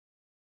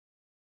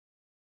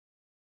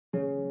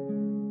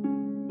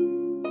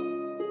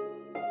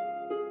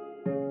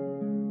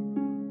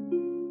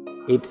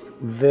It's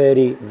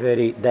very,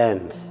 very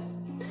dense,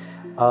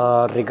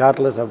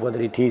 regardless of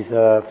whether it is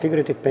a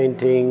figurative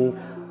painting,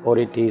 or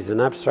it is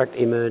an abstract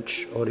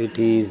image, or it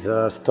is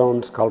a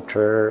stone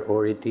sculpture,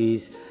 or it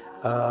is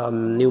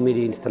new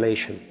media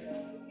installation.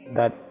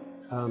 That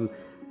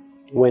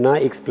when I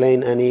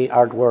explain any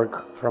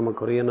artwork from a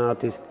Korean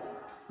artist,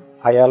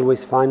 I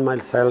always find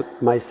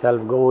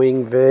myself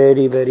going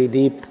very, very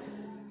deep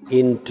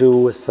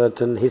into a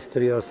certain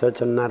history or a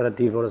certain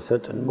narrative or a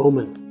certain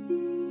moment.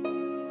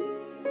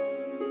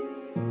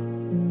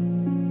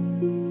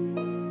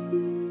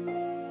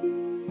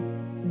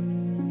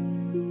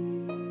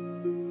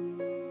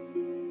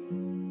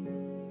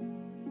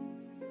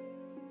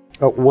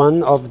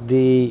 One of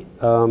the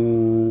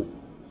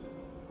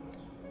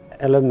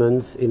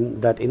elements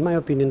that, in my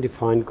opinion,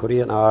 define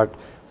Korean art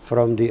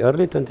from the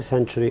early 20th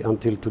century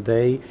until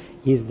today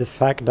is the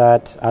fact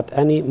that at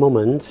any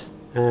moment,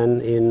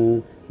 and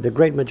in the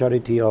great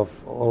majority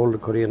of all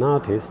Korean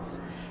artists,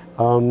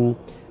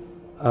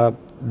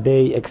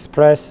 they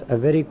express a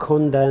very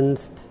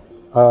condensed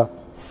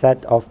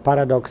set of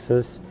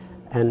paradoxes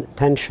and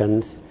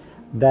tensions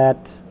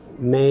that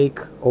make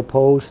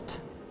opposed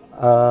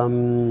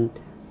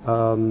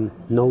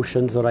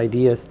notions or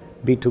ideas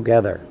be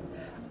together,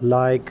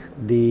 like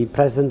the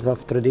presence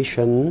of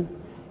tradition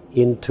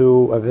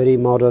into a very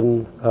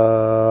modern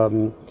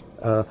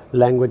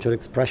language or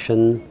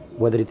expression,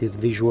 whether it is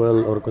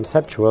visual or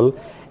conceptual,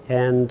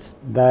 and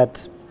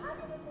that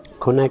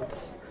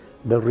connects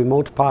the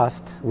remote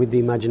past with the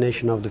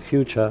imagination of the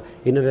future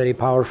in a very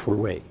powerful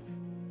way.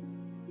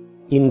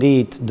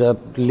 Indeed, the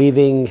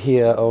living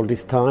here all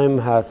this time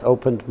has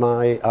opened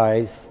my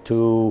eyes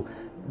to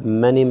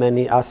many,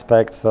 many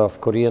aspects of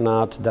Korean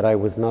art that I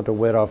was not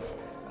aware of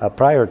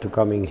prior to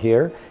coming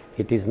here.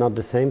 It is not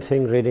the same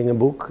thing reading a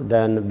book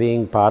than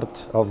being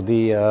part of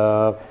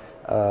the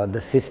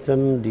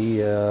system,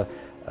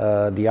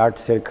 the art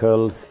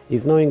circles,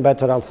 is knowing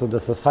better also the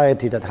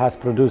society that has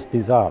produced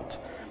this art.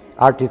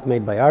 Art is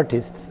made by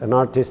artists, and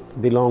artists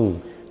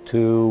belong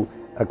to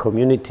a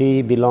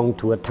community, belong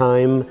to a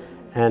time,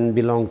 and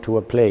belong to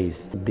a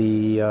place.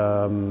 The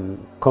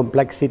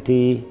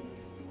complexity,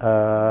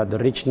 the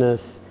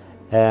richness,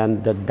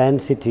 and the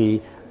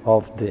density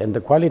of and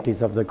the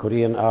qualities of the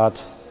Korean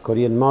art,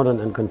 Korean modern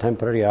and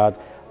contemporary art,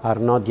 are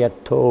not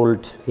yet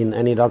told in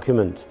any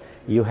document.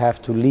 You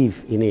have to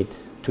live in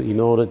it in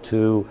order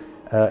to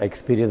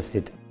experience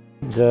it.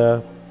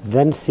 The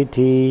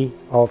density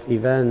of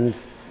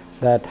events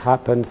that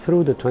happened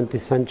through the 20th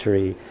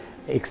century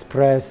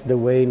express the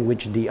way in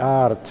which the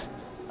art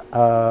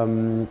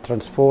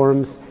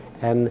transforms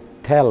and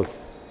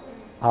tells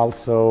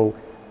also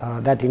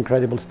that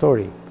incredible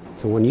story.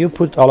 So when you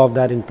put all of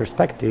that in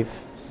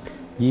perspective,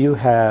 you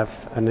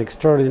have an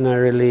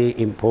extraordinarily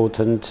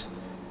important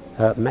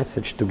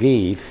message to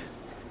give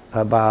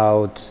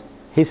about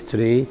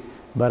history,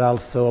 but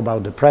also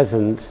about the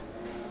present,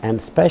 and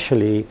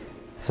especially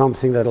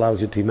something that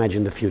allows you to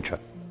imagine the future.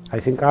 I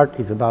think art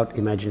is about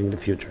imagining the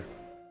future.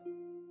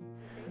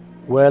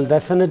 Well,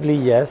 definitely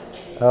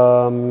yes.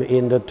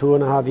 In the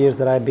 2.5 years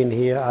that I've been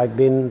here, I've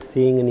been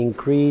seeing an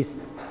increase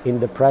in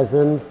the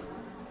presence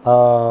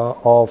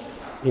of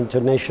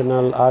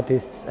international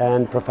artists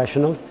and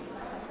professionals,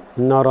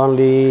 not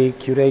only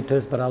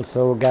curators but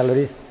also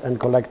gallerists and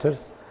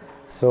collectors.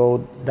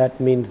 So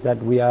that means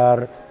that we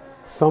are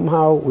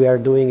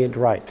doing it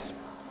right.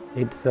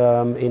 It's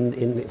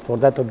for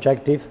that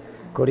objective,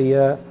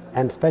 Korea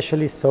and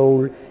especially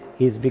Seoul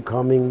is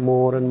becoming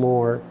more and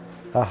more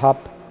a hub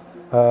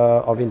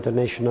of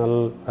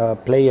international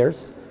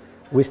players.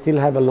 We still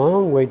have a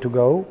long way to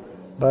go,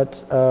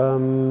 but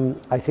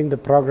I think the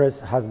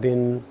progress has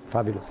been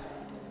fabulous.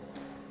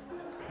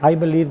 I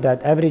believe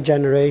that every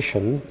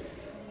generation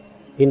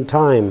in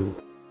time,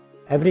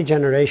 every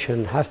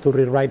generation has to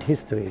rewrite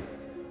history,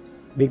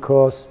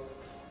 because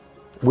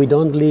we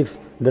don't live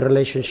the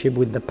relationship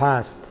with the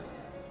past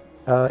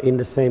in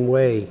the same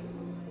way.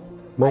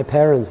 My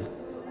parents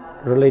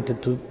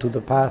related to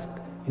the past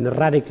in a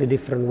radically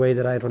different way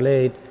that I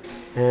relate,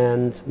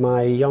 and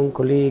my young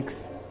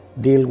colleagues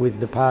deal with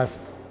the past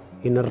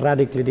in a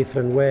radically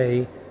different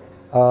way,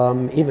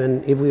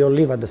 even if we all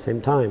live at the same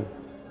time.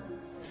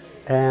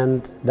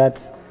 And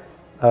that's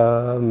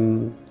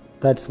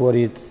what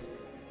it's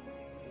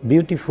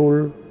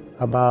beautiful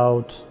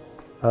about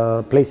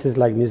places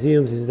like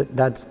museums, is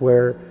that's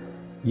where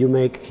you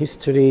make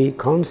history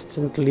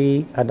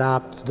constantly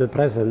adapt to the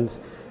present.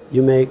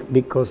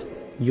 Because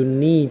you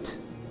need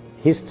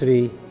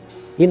history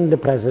in the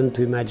present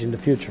to imagine the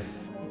future.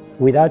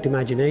 Without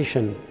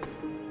imagination,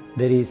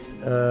 there is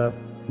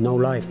no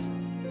life.